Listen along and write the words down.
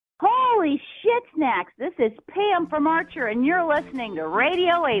Holy shit snacks! This is Pam from Archer, and you're listening to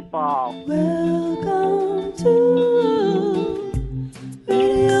Radio 8 Ball. Welcome to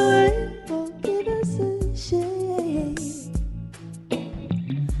Radio 8 Ball. Give us a shake.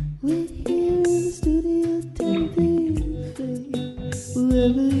 We're here in the studio, tempting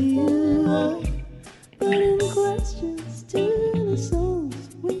whoever you are. Putting questions to the souls,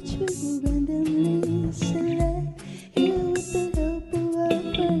 which we will randomly select. Here with the help of our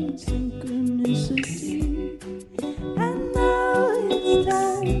friend Synchronicity. And now it's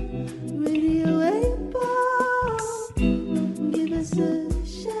time, Radio 8 Ball. Give us a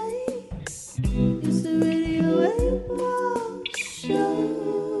shake. It's the Radio 8 Ball Show.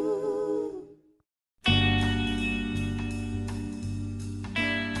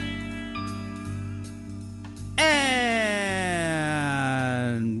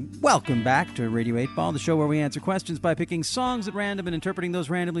 Welcome back to Radio 8 Ball, the show where we answer questions by picking songs at random and interpreting those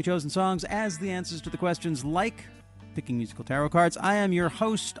randomly chosen songs as the answers to the questions, like picking musical tarot cards. I am your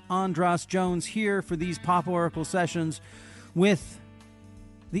host, Andras Jones, here for these Pop Oracle sessions with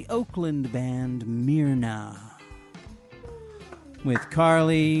the Oakland band Myrna, with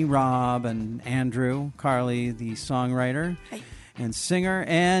Carly, Rob, and Andrew. Carly, the songwriter and singer,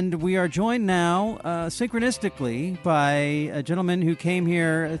 and we are joined now synchronistically by a gentleman who came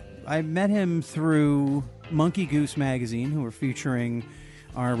here. I met him through Monkey Goose magazine, who were featuring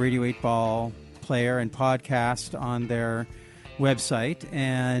our Radio 8 Ball player and podcast on their website.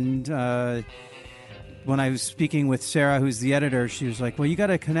 And when I was speaking with Sarah, who's the editor, she was like, well, you got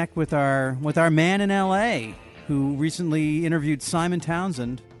to connect with our man in L.A. who recently interviewed Simon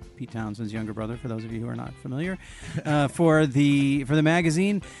Townsend, Pete Townsend's younger brother, for those of you who are not familiar, for the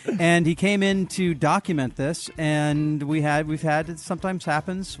magazine, and he came in to document this. And we've had it sometimes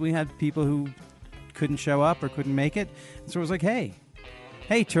happens. We had people who couldn't show up or couldn't make it, so it was like, hey,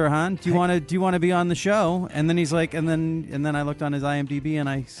 Turhan, do you want to be on the show? And then he's like, and then I looked on his IMDb and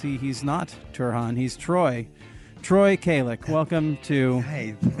I see he's not Turhan, he's Troy Kalick. Welcome to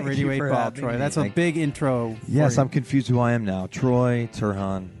Radio 8 Ball, Troy. That's a big intro. Yes, I'm confused who I am now. Troy,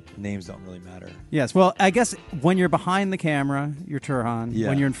 Turhan. Names don't really matter. Yes, well, I guess when you're behind the camera, you're Turhan. Yeah.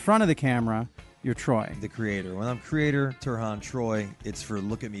 When you're in front of the camera, you're Troy. The creator. When I'm creator, Turhan, Troy, it's for the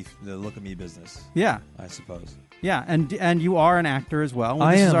look at me business. Yeah. I suppose. Yeah, and you are an actor as well.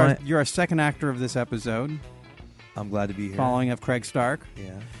 I am. You're our second actor of this episode. I'm glad to be here. Following up Craig Stark.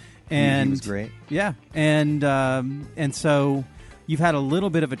 Yeah. And he was great. Yeah. And so you've had a little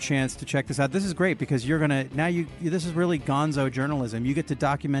bit of a chance to check this out. This is great because you're going to this is really gonzo journalism. You get to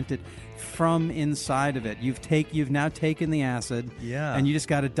document it from inside of it. You've now taken the acid. Yeah. And you just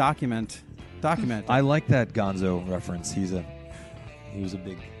got to document it. I like that gonzo reference. He was a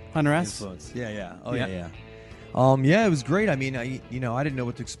big Hunter S. influence. Yeah. Oh Yeah. yeah. Yeah, it was great. I mean, I didn't know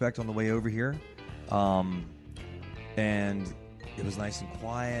what to expect on the way over here. And it was nice and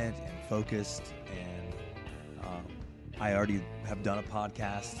quiet and focused, and I already have done a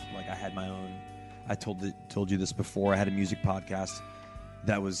podcast. Like, I had my own. I told you this before. I had a music podcast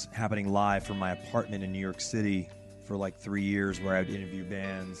that was happening live from my apartment in New York City for like 3 years, where I would interview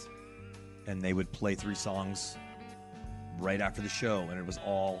bands, and they would play 3 songs right after the show, and it was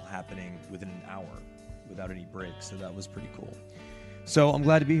all happening within an hour without any breaks. So that was pretty cool. So I'm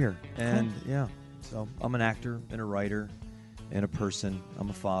glad to be here, and yeah. So I'm an actor and a writer and a person. I'm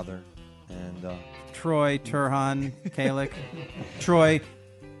a father. And Troy Turhan Kalick. Troy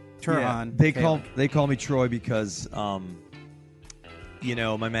Turhan. Yeah, they call me Troy because my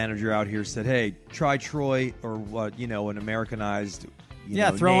manager out here said, "Hey, try Troy or what? An Americanized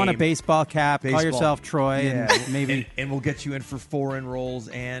throw on a name. baseball cap, call yourself Troy, Yeah. and maybe and we'll get you in for foreign roles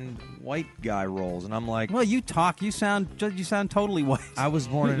and white guy roles." And I'm like, well, you sound totally white. I was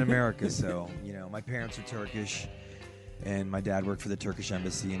born in America, so my parents are Turkish. And my dad worked for the Turkish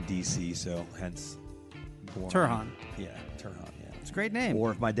embassy in D.C., so hence born. Turhan. Yeah, Turhan, yeah. It's a great name. Or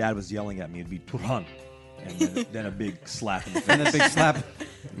if my dad was yelling at me, it'd be Turhan. And then a big slap in the face. And a big slap.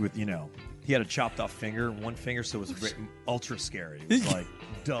 With, he had a chopped off finger, one finger, so it was ultra scary. It was like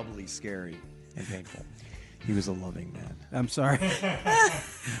doubly scary and painful. He was a loving man. I'm sorry.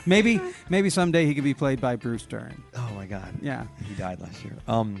 maybe someday he could be played by Bruce Dern. Oh my God. Yeah. He died last year.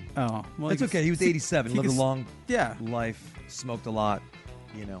 Well, it's okay. He was 87. Lived a long yeah. life. Smoked a lot.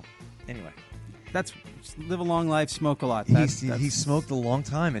 Anyway. That's live a long life, smoke a lot. He smoked a long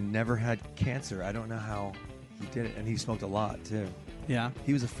time and never had cancer. I don't know how he did it. And he smoked a lot too. Yeah.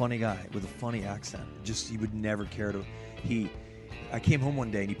 He was a funny guy with a funny accent. He would never care to. I came home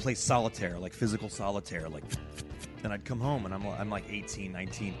one day and he played solitaire, like physical solitaire, like, and I'd come home and I'm like 18,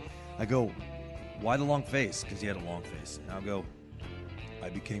 19. I go, why the long face? Because he had a long face. And I'll go, I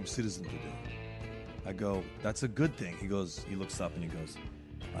became citizen today. I go, that's a good thing. He looks up and he goes,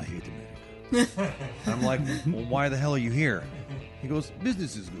 I hate America. And I'm like, well, why the hell are you here? He goes,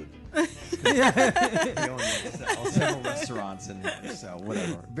 business is good. He owned several restaurants and so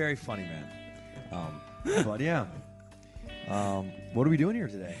whatever. Very funny man. But yeah. What are we doing here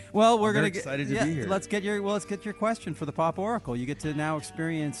today? Well, we're I'm going very excited to be here. Let's get your question for the Pop Oracle. You get to now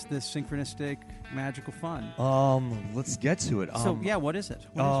experience this synchronistic magical fun. Let's get to it. So yeah, what is it?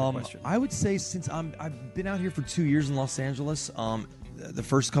 What is your question? I would say since I've been out here for 2 years in Los Angeles. The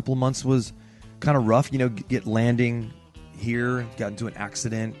first couple of months was kind of rough. Get landing here. Got into an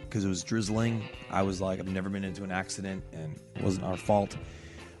accident because it was drizzling. I was like, I've never been into an accident, and it wasn't our fault.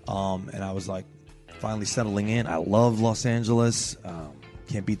 And I was like, finally settling in. I love Los Angeles.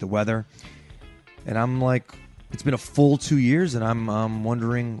 Can't beat the weather. And I'm like, it's been a full 2 years, and I'm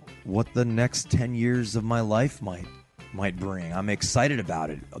wondering what the next 10 years of my life might bring. I'm excited about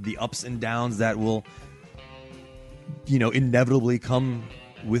it. The ups and downs that will, inevitably come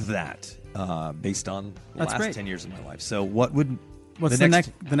with that, based on the last 10 years of my life. So what's the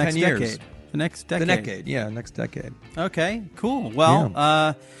next 10 decade? years? The next decade. The decade, yeah, next decade. Okay, cool.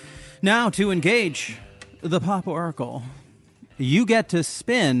 Well, now to engage the Pop Oracle, you get to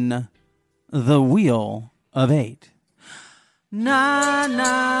spin the Wheel of 8. Na,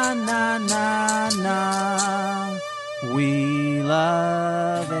 na, na, na, na. Wheel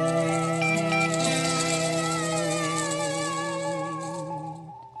of 8.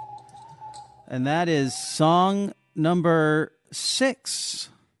 And that is song number 6.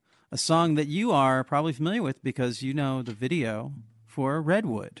 A song that you are probably familiar with because you know the video for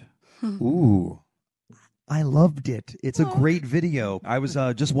Redwood. Ooh. I loved it. It's a great video. I was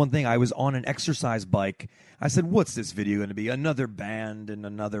just one thing. I was on an exercise bike. I said, "What's this video going to be? Another band and a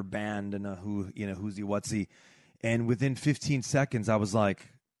who'sy whatsy." And within 15 seconds, I was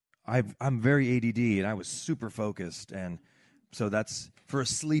like, "I'm very ADD," and I was super focused. And so that's for a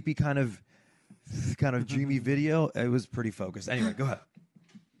sleepy kind of dreamy video. It was pretty focused. Anyway, go ahead.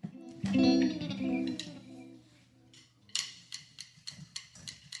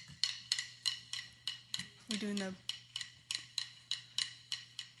 We're doing the...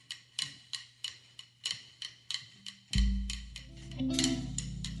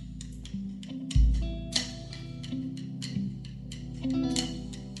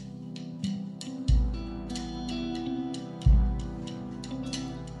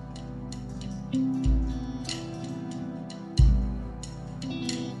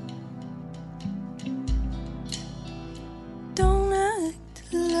 Don't act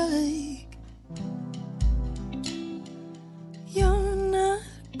like you're not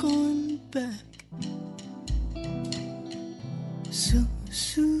going back so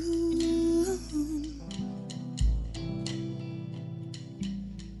soon.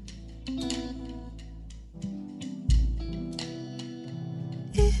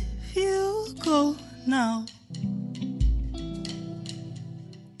 If you go now,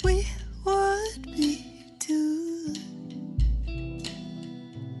 we would be too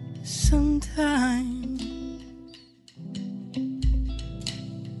sometimes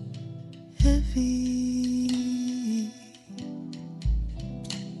heavy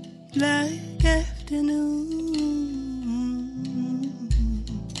like afternoon.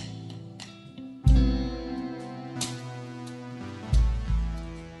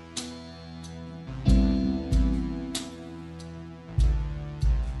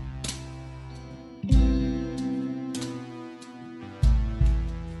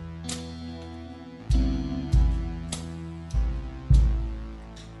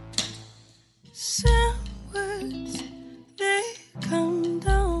 Some words, they come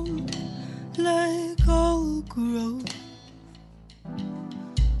down like old growth.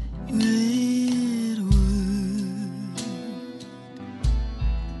 Redwood.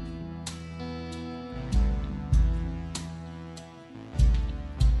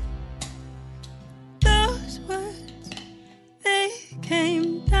 Those words, they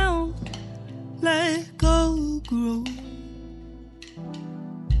came down like old growth.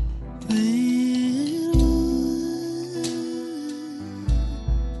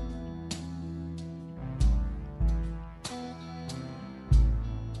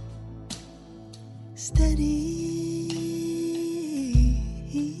 Steady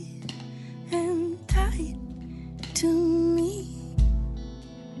and tight to me.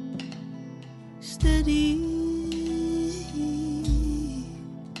 Steady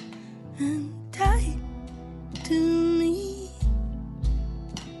and tight to me.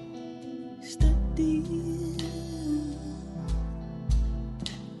 Steady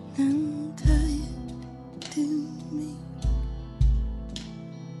and tight to me.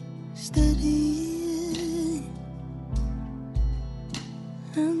 steady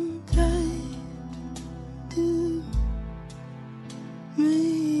and kind to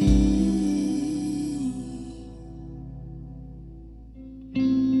me.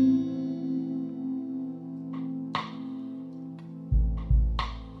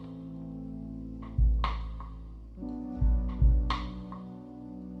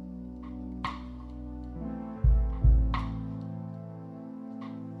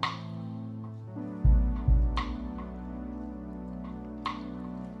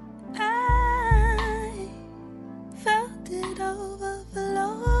 I felt it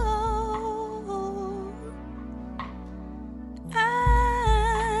overflow.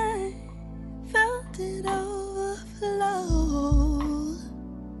 I felt it overflow.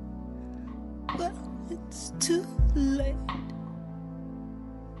 Well, it's too late.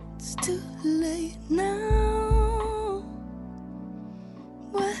 It's too late now.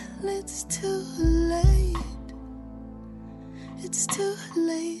 Well, it's too late. It's too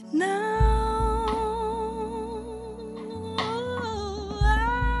late now.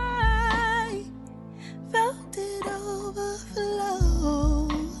 I felt it overflow.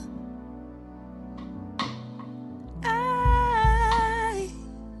 I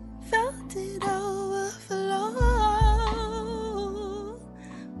felt it overflow.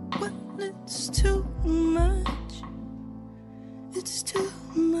 Well, it's too much. It's too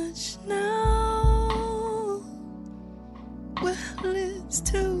much now. Well, it's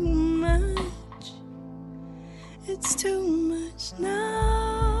too much. It's too much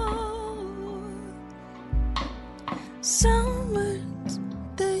now. Some words,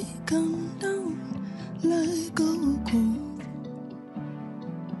 they come down like a cold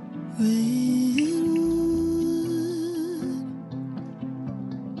redwood.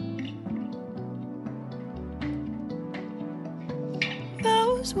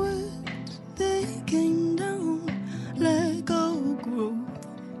 Those words, they came down like old growth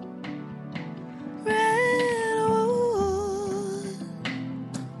redwood,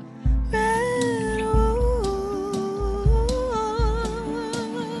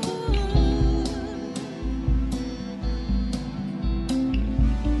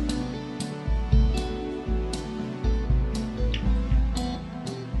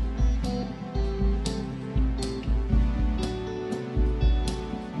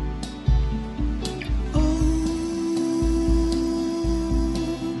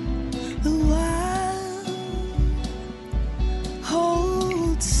 the wild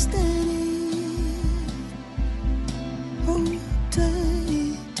hold steady, hold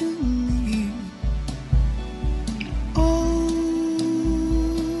tight to me. Oh,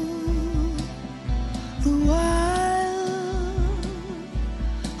 the wild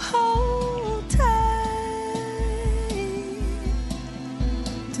hold tight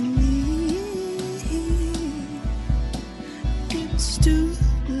to me. It's too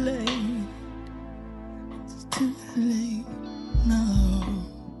late. It's too late now.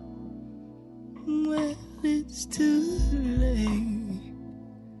 Well, it's too late.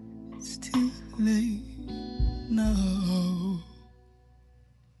 It's too late now.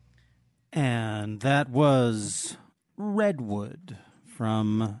 And that was Redwood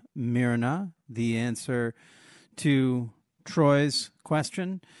from Myrna, the answer to Troy's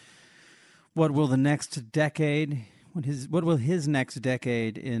question. What will the next decade, what will his next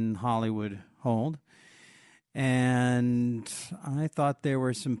decade in Hollywood hold? And I thought there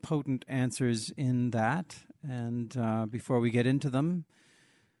were some potent answers in that. And before we get into them,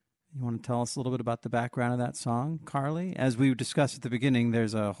 you want to tell us a little bit about the background of that song, Carly? As we discussed at the beginning,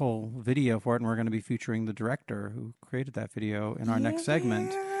 there's a whole video for it, and we're going to be featuring the director who created that video in our next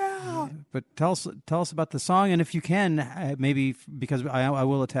segment. But tell us about the song, and if you can, maybe because I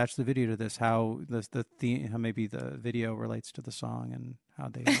will attach the video to this, how how maybe the video relates to the song and how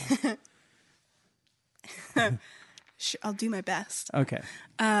they. I'll do my best. Okay.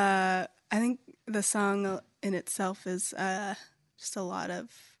 I think the song in itself is just a lot of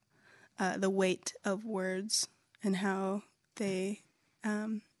the weight of words and how they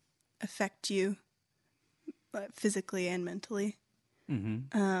affect you physically and mentally.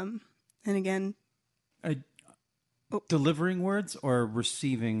 Mm-hmm. And again, delivering words or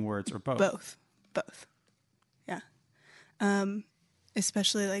receiving words or both? Both. Yeah.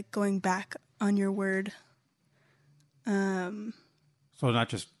 Especially like going back on your word. So not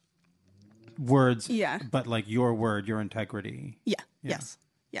just words, yeah, but like your word, your integrity. Yeah. Yes.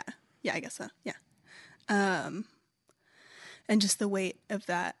 Yeah. Yeah, I guess so. Yeah. And just the weight of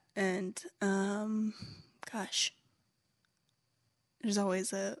that. And, gosh, there's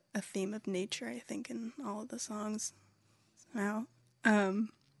always a theme of nature, I think, in all of the songs. Somehow.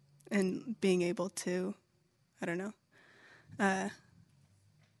 and being able to, I don't know. I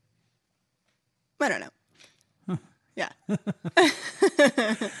don't know. Yeah.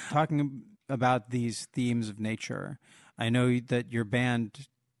 Talking about these themes of nature, I know that your band,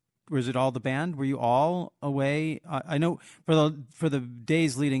 was it all the band? Were you all away? I know for the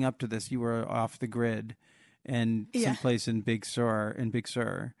days leading up to this, you were off the grid and Yeah. someplace in Big Sur, Big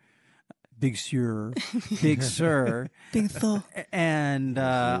Sur, Big Sur. Big Thor. And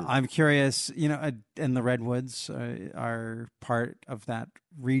I'm curious, and the Redwoods are part of that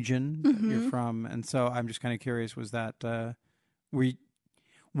region that you're from, and so I'm just kind of curious. Was that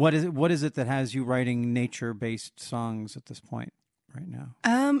what is it that has you writing nature-based songs at this point right now?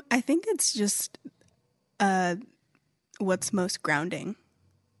 I think it's just what's most grounding.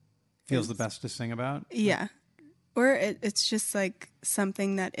 Feels the best to sing about? Yeah. Or it's just like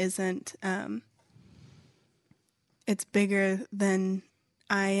something that isn't, it's bigger than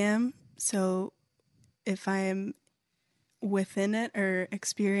I am. So if I am within it or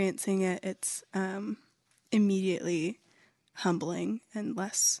experiencing it, it's immediately humbling and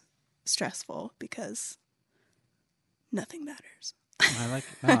less stressful because nothing matters. I like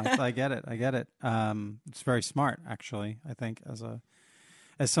it. No, I get it. It's very smart, actually, I think, as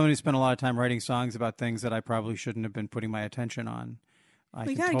someone who spent a lot of time writing songs about things that I probably shouldn't have been putting my attention on.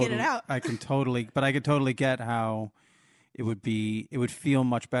 We gotta get it out. I could totally get how it would feel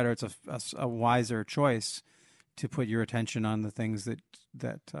much better. It's a wiser choice to put your attention on the things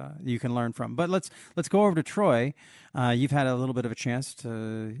that you can learn from. But let's go over to Troy. You've had a little bit of a chance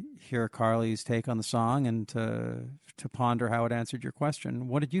to hear Carly's take on the song and to ponder how it answered your question.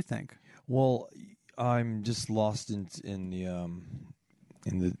 What did you think? Well, I'm just lost in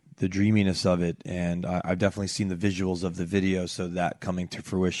the dreaminess of it, and I've definitely seen the visuals of the video, so that coming to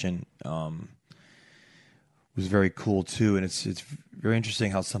fruition was very cool too. And it's very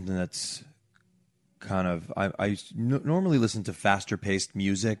interesting how something that's kind of I normally listen to faster paced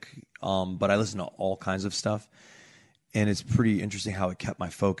music, but I listen to all kinds of stuff, and it's pretty interesting how it kept my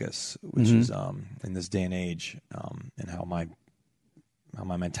focus, which is in this day and age, and how my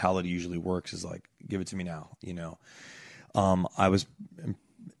mentality usually works is like, give it to me now,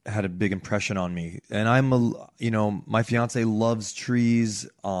 had a big impression on me, and my fiance loves trees.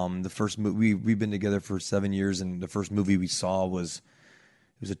 The first movie, we've been together for 7 years, and the first movie we saw was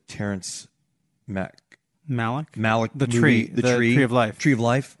a Terrence Malick, the movie, tree, the Tree of Life. Tree of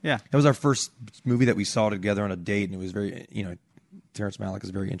Life. Yeah, that was our first movie that we saw together on a date, and it was very, Terrence Malick is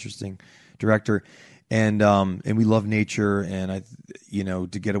a very interesting director, and we love nature, and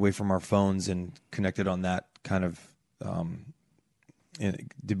to get away from our phones and connected on that kind of.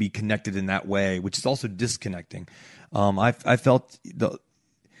 And to be connected in that way, which is also disconnecting. I felt that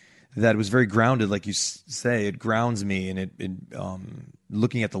it was very grounded, like you say. It grounds me, and it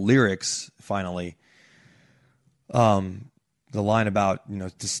looking at the lyrics finally, the line about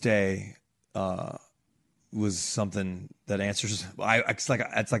to stay was something that answers. It's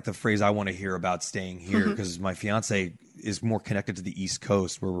like the phrase I want to hear about staying here, because my fiance is more connected to the East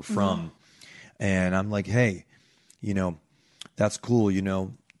Coast where we're from, and I'm like, hey, that's cool,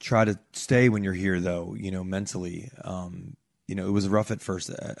 try to stay when you're here though, mentally. It was rough at first,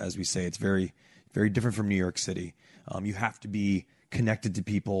 as we say. It's very, very different from New York City. You have to be connected to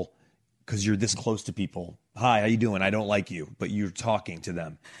people because you're this close to people. Hi, how you doing? I don't like you, but you're talking to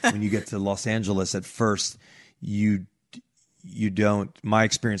them. When you get to Los Angeles at first, you don't. My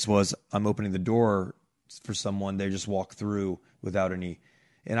experience was I'm opening the door for someone, they just walk through without any.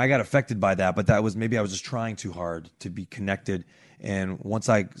 And I got affected by that, but that was maybe I was just trying too hard to be connected. And once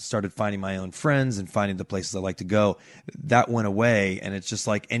I started finding my own friends and finding the places I like to go, that went away. And it's just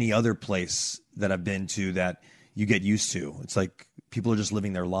like any other place that I've been to that you get used to. It's like people are just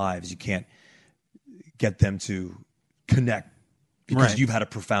living their lives. You can't get them to connect because you've had a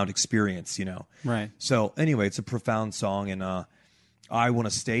profound experience, Right. So anyway, it's a profound song, and I want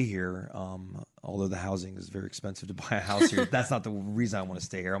to stay here, although the housing is very expensive to buy a house here. That's not the reason I want to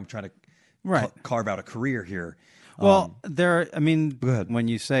stay here. I'm trying to carve out a career here. Well, go ahead. When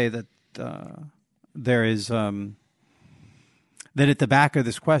you say that there is that at the back of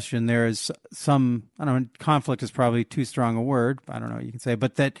this question there is some, I don't know, conflict is probably too strong a word. I don't know what you can say,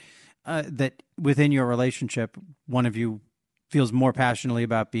 but that within your relationship, one of you feels more passionately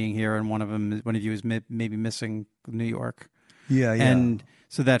about being here, and one of you is maybe missing New York. Yeah. And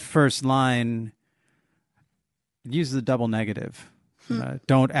so that first line uses the double negative.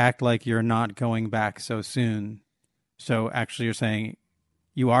 Don't act like you're not going back so soon. So actually you're saying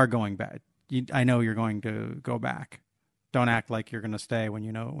you are going back. I know you're going to go back. Don't act like you're going to stay when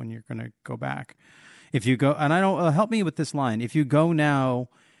you know when you're going to go back. If you go, and I don't help me with this line. If you go now,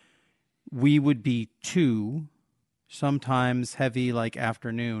 we would be 2, sometimes heavy like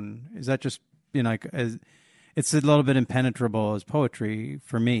afternoon. Is that just, like, it's a little bit impenetrable as poetry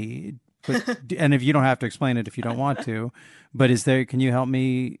for me. But, and if you don't have to explain it if you don't want to, but can you help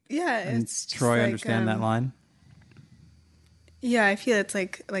me and it's just Troy like, understand that line? Yeah, I feel it's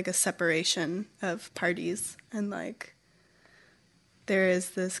like a separation of parties, and like there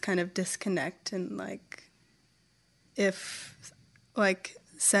is this kind of disconnect, and like if like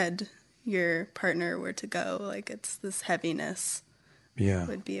said your partner were to go, like it's this heaviness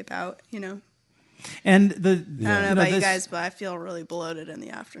would be about, And I don't know about you this- guys, but I feel really bloated in the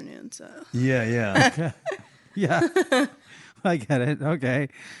afternoon, so Yeah. Yeah, I get it. Okay.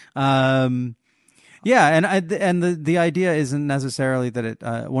 Yeah, and the idea isn't necessarily that it.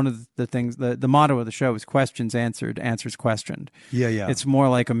 One of the things, the motto of the show is questions answered, answers questioned. Yeah. It's more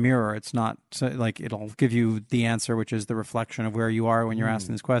like a mirror. It's not like it'll give you the answer, which is the reflection of where you are when you're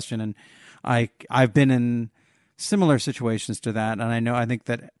asking this question. And I've been in similar situations to that, and I think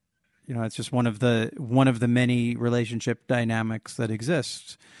that it's just one of the many relationship dynamics that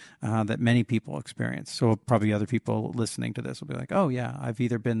exists that many people experience. So probably other people listening to this will be like, oh yeah, I've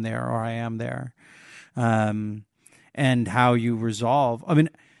either been there or I am there. And how you resolve. I mean,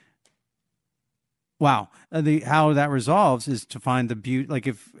 wow. How that resolves is to find the beauty.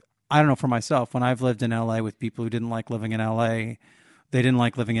 Like I don't know, for myself, when I've lived in LA with people who didn't like living in LA, they didn't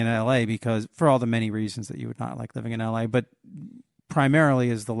like living in LA because for all the many reasons that you would not like living in LA, but primarily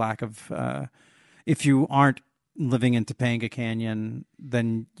is the lack of, if you aren't living in Topanga Canyon,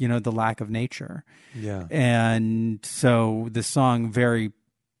 then, the lack of nature. Yeah. And so this song very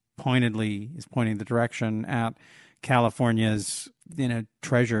pointedly is pointing the direction at California's,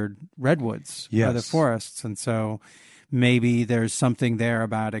 treasured redwoods, Yes. the forests. And so maybe there's something there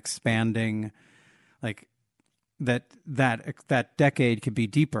about expanding, like that decade could be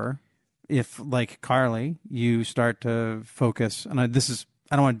deeper if, like Carly, you start to focus. And I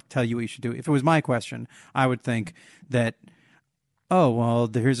don't want to tell you what you should do. If it was my question, I would think that, oh, well,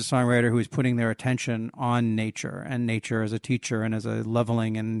 here's a songwriter who is putting their attention on nature and nature as a teacher and as a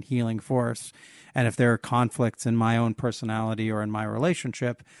leveling and healing force. And if there are conflicts in my own personality or in my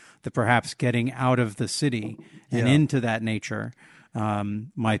relationship, that perhaps getting out of the city and into that nature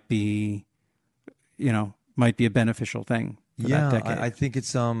might be a beneficial thing for that decade. I think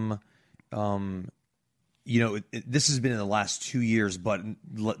it's this has been in the last 2 years, but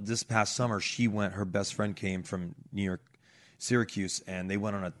this past summer, her best friend came from New York, Syracuse, and they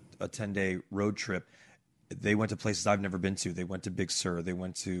went on a 10-day road trip. They went to places I've never been to. They went to Big Sur. They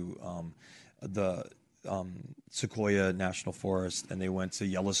went to the Sequoia National Forest, and they went to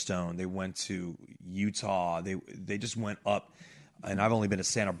Yellowstone. They went to Utah. They just went up. And I've only been to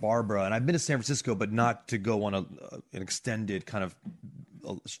Santa Barbara, and I've been to San Francisco, but not to go on an extended kind of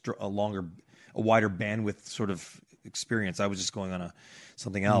a wider bandwidth sort of experience. I was just going on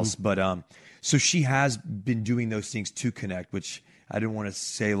something else. But so she has been doing those things to connect, which I didn't want to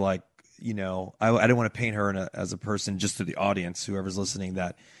say like, I didn't want to paint her as a person just to the audience, whoever's listening,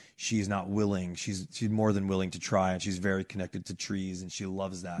 that she's not willing. She's more than willing to try, and she's very connected to trees, and she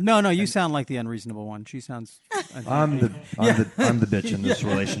loves that. No, you sound like the unreasonable one. She sounds. I'm the bitch in this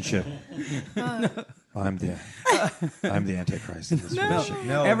relationship. I'm the Antichrist in this relationship.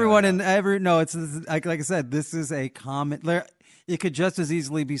 No, it's like I said, this is a common. It could just as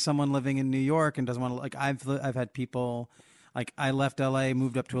easily be someone living in New York and doesn't want to. Like I've had people. Like I left LA,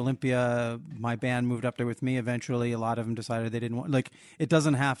 moved up to Olympia. My band moved up there with me. Eventually, a lot of them decided they didn't want. Like it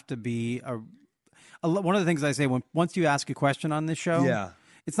doesn't have to be one of the things I say once you ask a question on this show,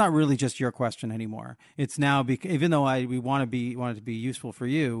 it's not really just your question anymore. It's now even though we want it to be useful for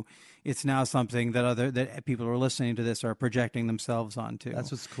you, it's now something that people who are listening to this are projecting themselves onto.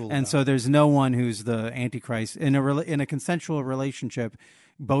 That's what's cool. And so there's no one who's the Antichrist in a consensual relationship.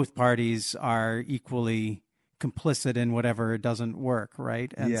 Both parties are equally complicit in whatever doesn't work,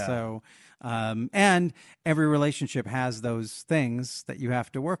 right? And so and every relationship has those things that you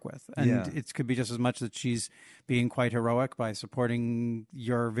have to work with, and it could be just as much that she's being quite heroic by supporting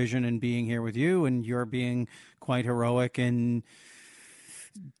your vision and being here with you, and you're being quite heroic in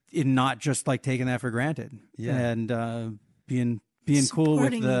not just like taking that for granted, and being cool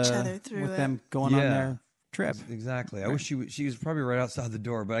with Supporting each other through with it. them going on their trip. Exactly. I wish she was probably right outside the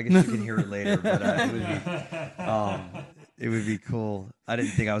door, but I guess you can hear it later. But it would be cool. I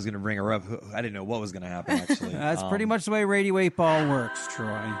didn't think I was going to bring her up. I didn't know what was going to happen, actually. That's pretty much the way Radio 8 Ball works, Troy.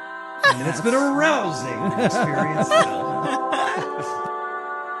 And it's been a rousing experience.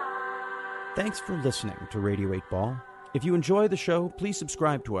 Thanks for listening to Radio 8 Ball. If you enjoy the show, please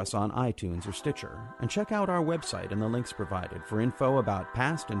subscribe to us on iTunes or Stitcher, and check out our website and the links provided for info about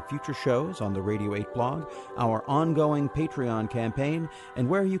past and future shows on the Radio 8 blog, our ongoing Patreon campaign, and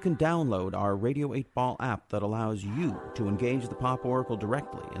where you can download our Radio 8 Ball app that allows you to engage the Pop Oracle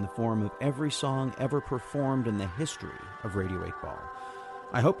directly in the form of every song ever performed in the history of Radio 8 Ball.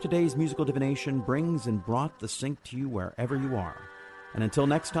 I hope today's musical divination brings and brought the sync to you wherever you are. And until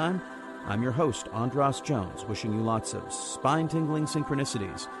next time, I'm your host, Andras Jones, wishing you lots of spine-tingling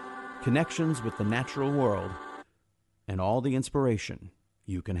synchronicities, connections with the natural world, and all the inspiration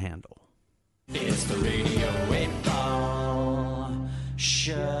you can handle. It's the Radio 8 Ball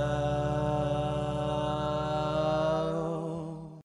Show.